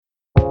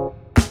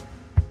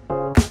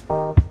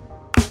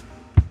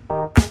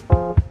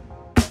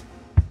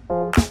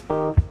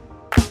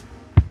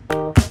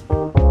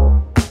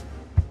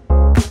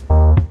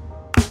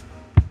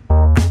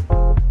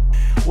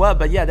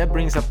but yeah, that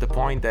brings up the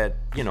point that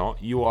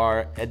you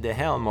are at the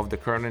helm of the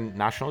current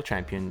national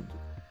champion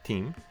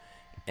team,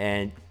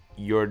 and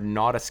you're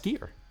not a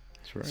skier.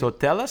 That's right. So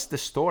tell us the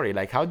story.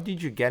 Like, how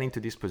did you get into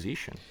this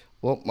position?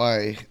 Well,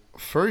 my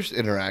first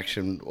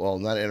interaction, well,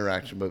 not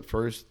interaction, but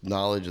first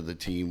knowledge of the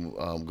team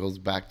goes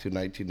back to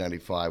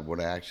 1995 when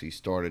I actually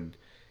started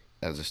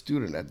as a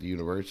student at the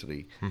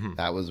university.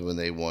 That was when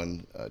they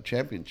won a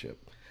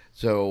championship.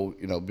 So,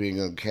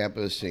 being on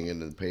campus, seeing it in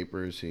the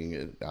papers, seeing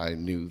it, I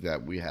knew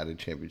that we had a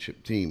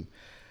championship team.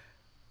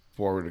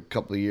 Forward a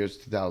couple of years,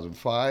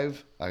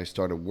 2005, I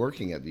started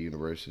working at the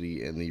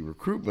university in the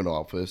recruitment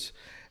office.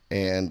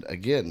 And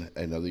again,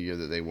 another year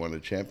that they won a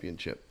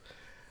championship.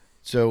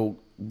 So,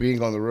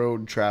 being on the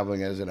road,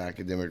 traveling as an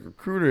academic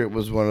recruiter, it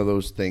was one of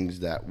those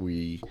things that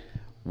we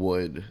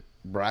would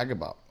brag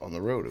about on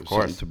the road. It was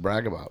something to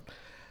brag about.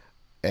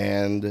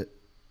 And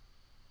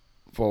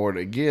forward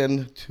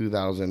again,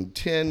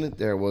 2010,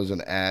 there was an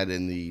ad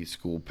in the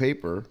school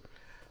paper.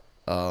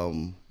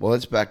 Well,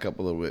 let's back up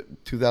a little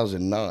bit.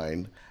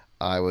 2009,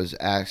 I was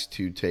asked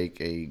to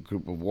take a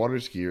group of water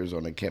skiers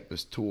on a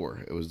campus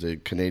tour. It was the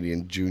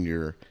Canadian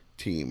junior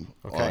team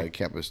on a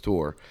campus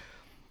tour.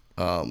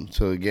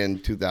 So again,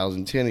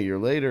 2010, a year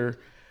later,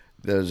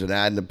 there's an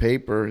ad in the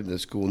paper, in the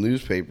school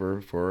newspaper,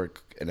 for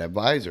an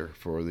advisor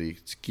for the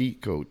ski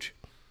coach.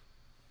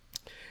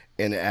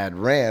 And the ad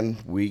ran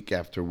week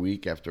after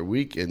week after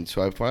week. And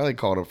so I finally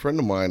called a friend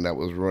of mine that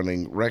was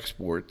running rec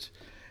sports.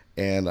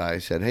 And I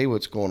said, hey,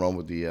 what's going on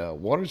with the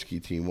water ski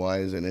team? Why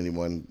isn't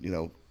anyone,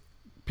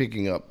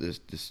 picking up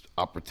this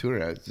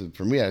opportunity?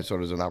 For me, I saw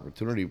it as an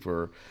opportunity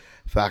for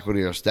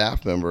faculty or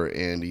staff member.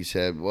 And he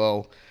said,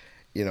 well,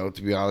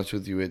 to be honest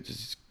with you,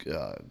 it's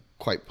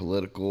quite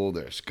political.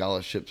 There are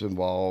scholarships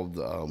involved.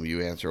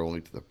 You answer only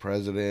to the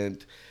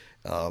president.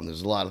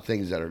 There's a lot of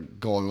things that are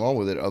going on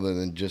with it other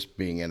than just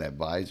being an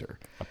advisor.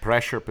 A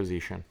pressure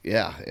position.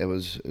 Yeah, it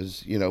was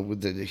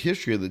with the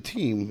history of the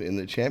team in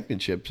the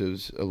championships, it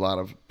was a lot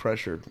of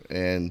pressure.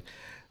 And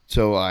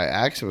so I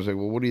asked him, I was like,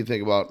 well, what do you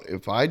think about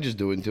if I just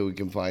do it until we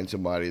can find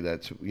somebody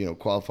that's,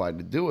 qualified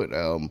to do it?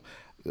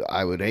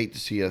 I would hate to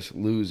see us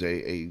lose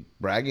a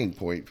bragging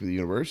point for the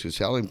university, a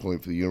selling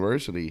point for the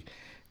university.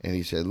 And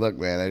he said, look,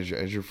 man, as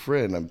your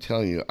friend, I'm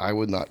telling you, I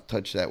would not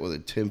touch that with a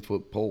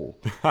 10-foot pole.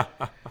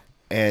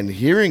 And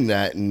hearing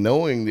that and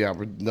knowing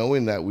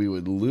that we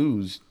would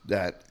lose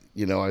that,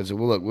 I said,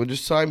 well, look, we'll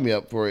just sign me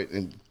up for it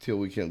until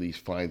we can at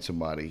least find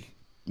somebody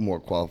more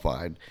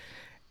qualified.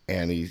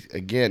 And he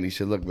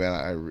said, look,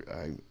 man,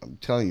 I'm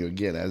telling you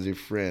again, as a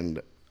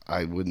friend,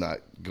 I would not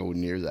go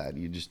near that.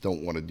 You just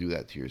don't want to do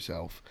that to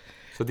yourself.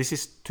 So this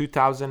is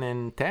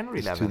 2010 or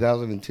 11?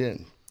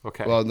 2010.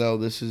 Okay. Well, no,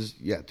 this is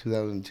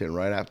 2010,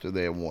 right after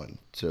they had won.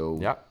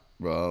 So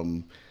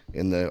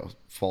in the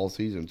fall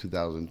season,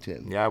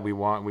 2010. Yeah, we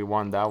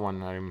won that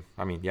one.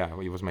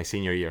 It was my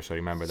senior year, so I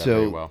remember that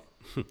very well.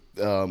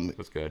 It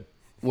was good.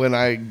 When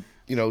I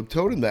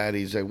told him that,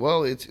 he's like,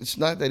 well, it's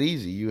not that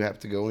easy. You have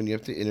to go and you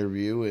have to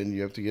interview and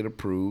you have to get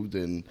approved.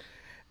 And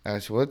I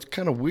said, well, it's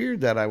kind of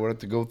weird that I would have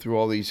to go through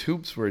all these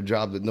hoops for a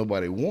job that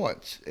nobody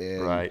wants.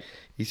 And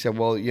he said,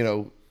 well,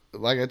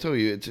 like I told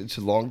you, it's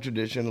a long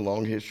tradition, a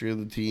long history of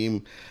the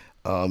team.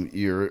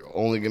 You're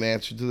only going to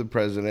answer to the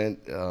president.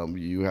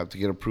 You have to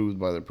get approved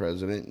by the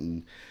president.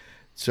 And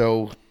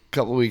so a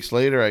couple of weeks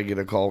later, I get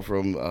a call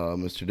from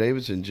Mr.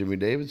 Davidson, Jimmy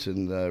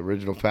Davidson, the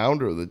original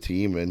founder of the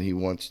team, and he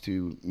wants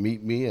to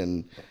meet me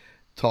and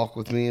talk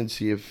with me and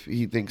see if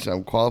he thinks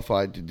I'm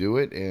qualified to do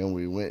it. And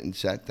we went and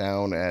sat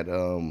down at,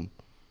 I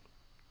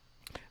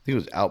think it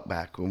was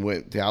Outback. We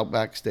went to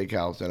Outback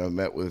Steakhouse, and I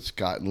met with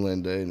Scott and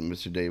Linda and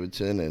Mr.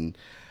 Davidson, and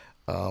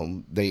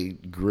they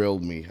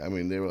grilled me. I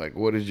mean, they were like,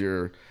 what is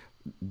your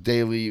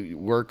daily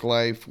work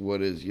life? What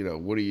do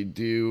you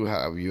do?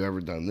 Have you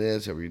ever done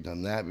this? Have you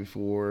done that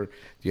before? Do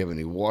you have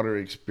any water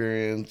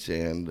experience?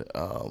 And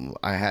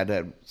I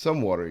had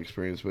some water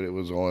experience, but it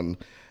was on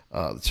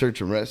the search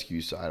and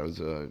rescue side. I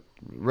was a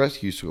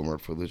rescue swimmer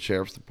for the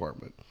sheriff's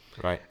department.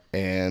 Right.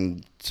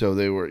 And so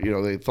they were,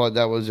 they thought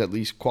that was at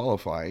least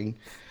qualifying.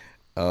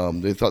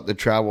 They thought the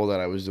travel that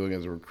I was doing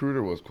as a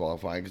recruiter was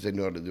qualifying because they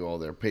knew how to do all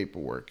their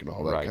paperwork and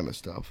all that kind of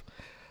stuff.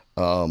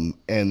 And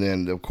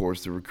then, of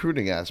course, the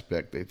recruiting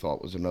aspect they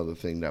thought was another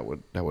thing that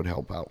would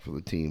help out for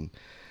the team.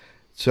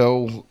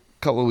 So a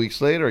couple of weeks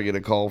later, I get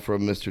a call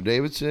from Mr.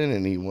 Davidson,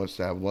 and he wants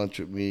to have lunch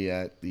with me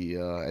at the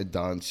at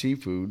Don's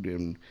Seafood,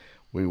 and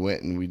we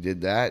went and we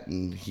did that,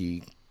 and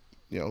he,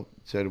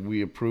 said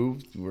we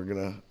approved. We're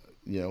gonna,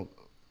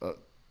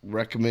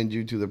 recommend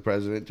you to the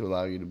president to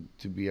allow you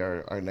to be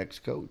our next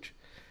coach.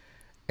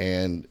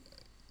 And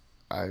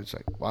I was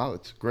like, wow,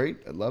 it's great.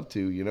 I'd love to,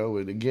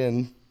 and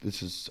again,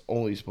 this is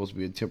only supposed to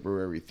be a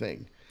temporary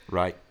thing.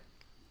 Right.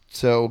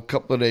 So a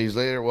couple of days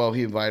later,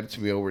 he invited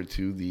me over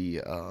to the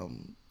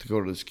to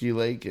go to the ski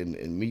lake and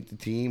meet the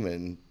team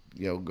and,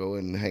 go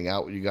and hang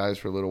out with you guys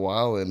for a little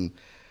while. And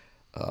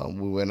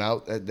we went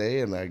out that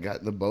day, and I got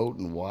in the boat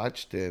and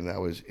watched, and I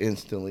was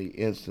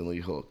instantly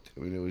hooked. I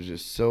mean, it was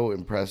just so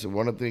impressive.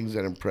 One of the things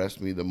that impressed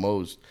me the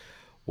most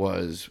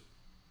was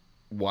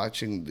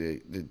watching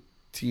the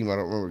team. I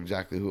don't remember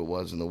exactly who it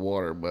was in the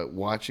water, but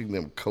watching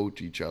them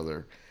coach each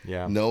other,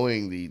 Yeah.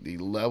 knowing the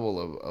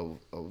level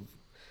of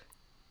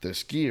the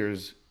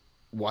skiers,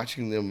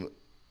 watching them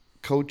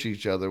coach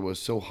each other was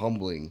so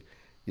humbling.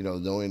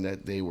 Knowing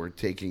that they were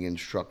taking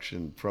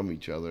instruction from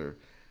each other,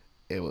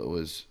 I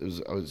was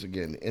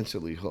again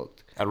instantly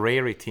hooked. A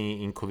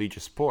rarity in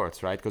collegiate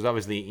sports, right? Because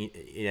obviously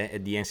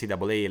at the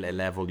NCAA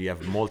level you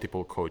have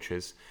multiple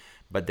coaches,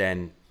 but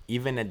then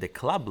even at the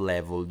club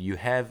level you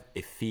have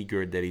a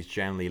figure that is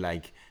generally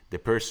like the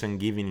person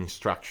giving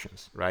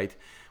instructions, right?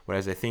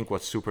 Whereas I think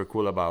what's super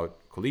cool about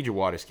collegiate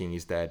water skiing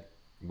is that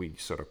we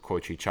sort of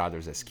coach each other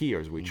as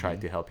skiers. We try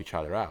to help each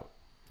other out.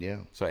 Yeah.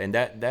 So and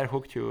that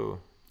hooked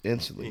you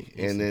instantly.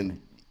 And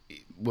then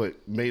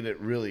what made it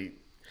really,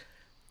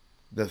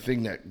 the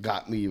thing that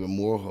got me even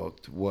more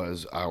hooked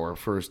was our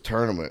first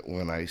tournament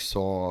when I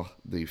saw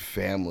the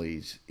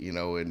families,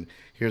 and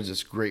here's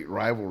this great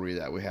rivalry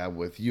that we have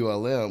with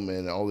ULM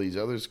and all these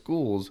other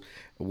schools,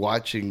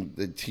 watching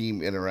the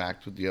team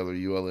interact with the other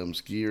ULM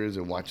skiers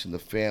and watching the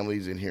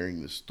families and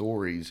hearing the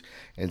stories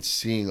and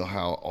seeing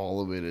how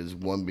all of it is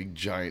one big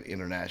giant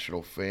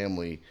international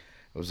family.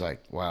 It was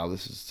like, wow,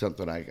 this is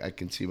something I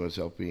can see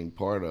myself being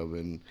part of.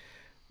 And,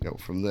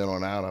 from then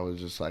on out, I was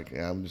just like,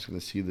 yeah, I'm just going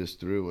to see this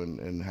through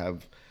and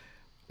have,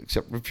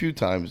 except for a few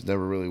times,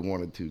 never really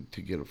wanted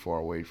to get far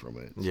away from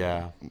it.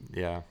 So,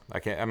 Yeah.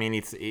 Okay. I mean,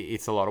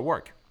 it's a lot of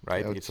work,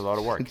 right? It's a lot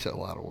of work. It's a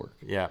lot of work.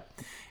 Yeah.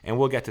 And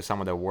we'll get to some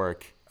of that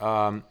work.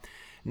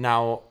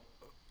 Now,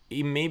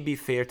 it may be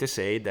fair to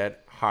say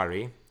that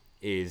Harry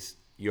is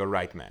your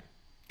right man,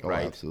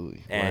 right? Oh,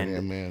 absolutely. And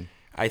right-hand man.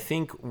 I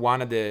think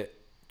one of the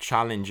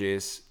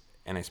challenges,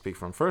 and I speak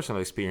from personal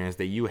experience,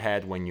 that you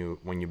had when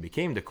you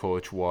became the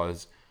coach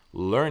was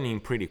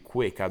learning pretty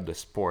quick how the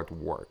sport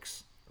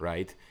works,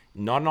 right?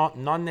 Not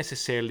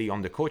necessarily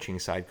on the coaching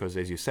side, because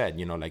as you said,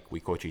 like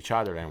we coach each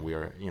other and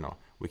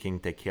we can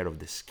take care of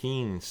the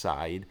skiing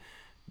side,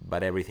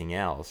 but everything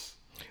else,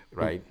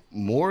 right?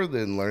 More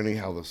than learning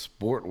how the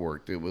sport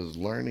worked, it was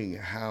learning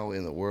how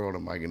in the world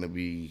am I going to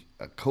be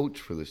a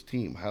coach for this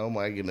team? How am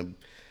I going to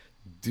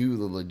do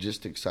the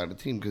logistics side of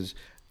the team? Because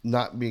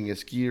not being a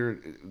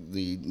skier,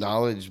 the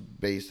knowledge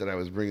base that I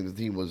was bringing to the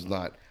team was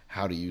not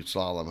how do you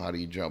slalom, how do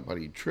you jump, how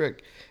do you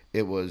trick.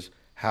 It was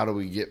how do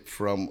we get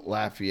from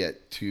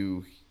Lafayette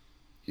to,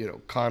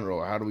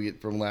 Conroe? How do we get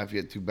from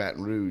Lafayette to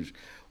Baton Rouge?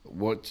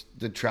 What's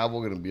the travel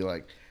going to be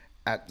like?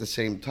 At the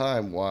same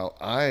time, while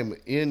I'm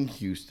in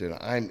Houston,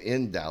 I'm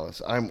in Dallas,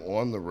 I'm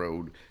on the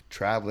road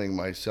traveling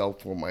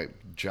myself for my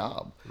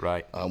job.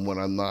 Right. When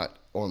I'm not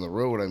on the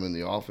road, I'm in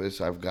the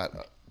office. I've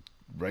got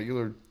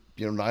regular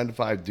 9 to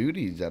 5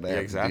 duties that I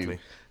have to do.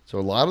 So a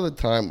lot of the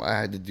time I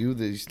had to do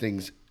these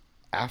things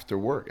after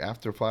work,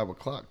 after 5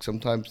 o'clock,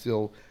 sometimes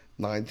till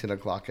 9, 10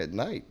 o'clock at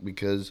night,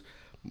 because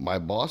my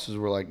bosses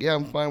were like, yeah,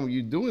 I'm fine with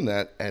you doing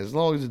that as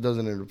long as it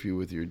doesn't interfere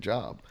with your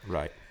job.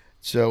 Right.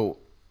 So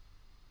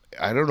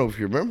I don't know if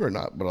you remember or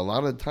not, but a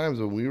lot of the times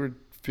when we were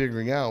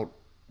figuring out,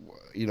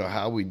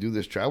 how we do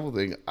this travel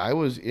thing, I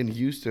was in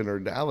Houston or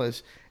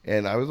Dallas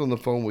and I was on the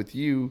phone with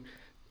you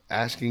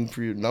asking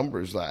for your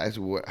numbers. Like, I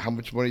said, how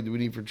much money do we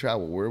need for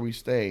travel? Where are we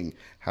staying?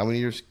 How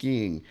many are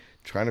skiing?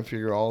 Trying to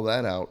figure all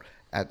that out.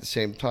 At the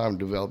same time,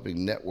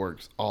 developing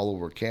networks all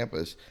over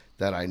campus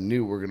that I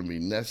knew were going to be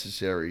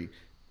necessary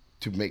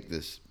to make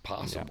this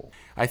possible.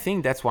 Yeah. I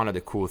think that's one of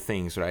the cool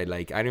things, right?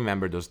 Like, I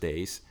remember those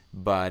days,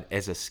 but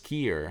as a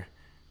skier,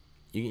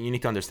 you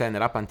need to understand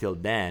that up until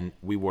then,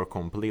 we were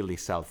completely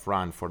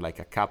self-run for like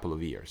a couple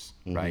of years,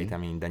 right? I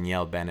mean,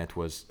 Danielle Bennett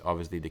was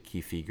obviously the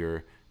key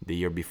figure the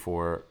year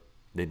before,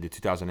 the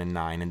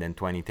 2009, and then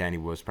 2010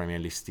 it was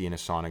primarily Stina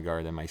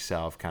Sonnegaard and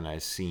myself kind of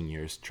as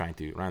seniors trying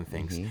to run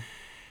things.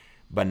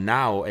 But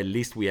now at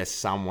least we had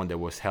someone that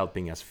was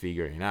helping us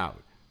figure it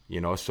out,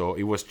 so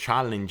it was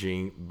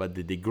challenging, but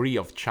the degree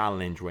of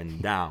challenge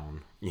went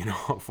down,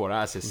 for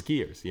us as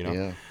skiers,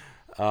 Yeah.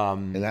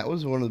 And that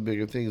was one of the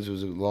bigger things. It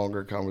was a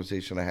longer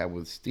conversation I had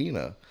with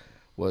Stina,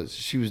 was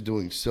she was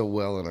doing so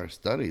well in our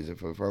studies.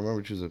 If I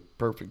remember, she was a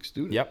perfect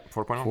student. Yep,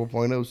 4.0.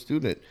 4.0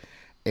 student.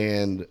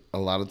 And a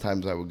lot of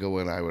times I would go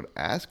in, I would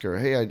ask her,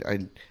 hey,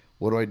 I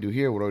what do I do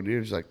here? What do I do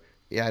here? She's like,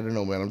 yeah, I don't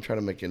know, man. I'm trying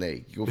to make an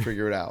A. Go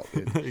figure it out.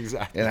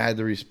 Exactly. And I had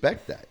to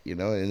respect that,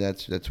 and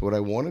that's what I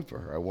wanted for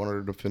her. I wanted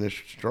her to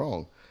finish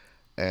strong.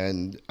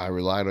 And I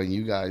relied on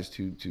you guys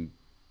to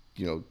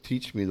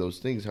teach me those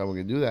things, how we're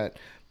going to do that.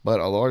 But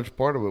a large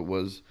part of it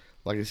was,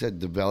 like I said,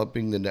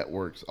 developing the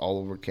networks all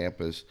over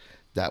campus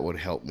that would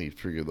help me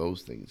figure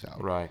those things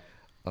out. Right.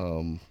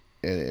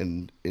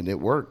 And it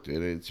worked,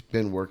 and it's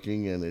been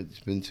working, and it's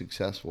been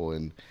successful,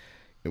 and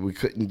we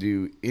couldn't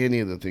do any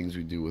of the things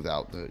we do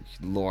without the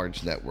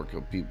large network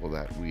of people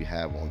that we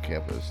have on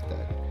campus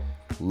that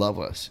love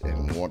us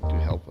and want to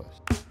help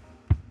us.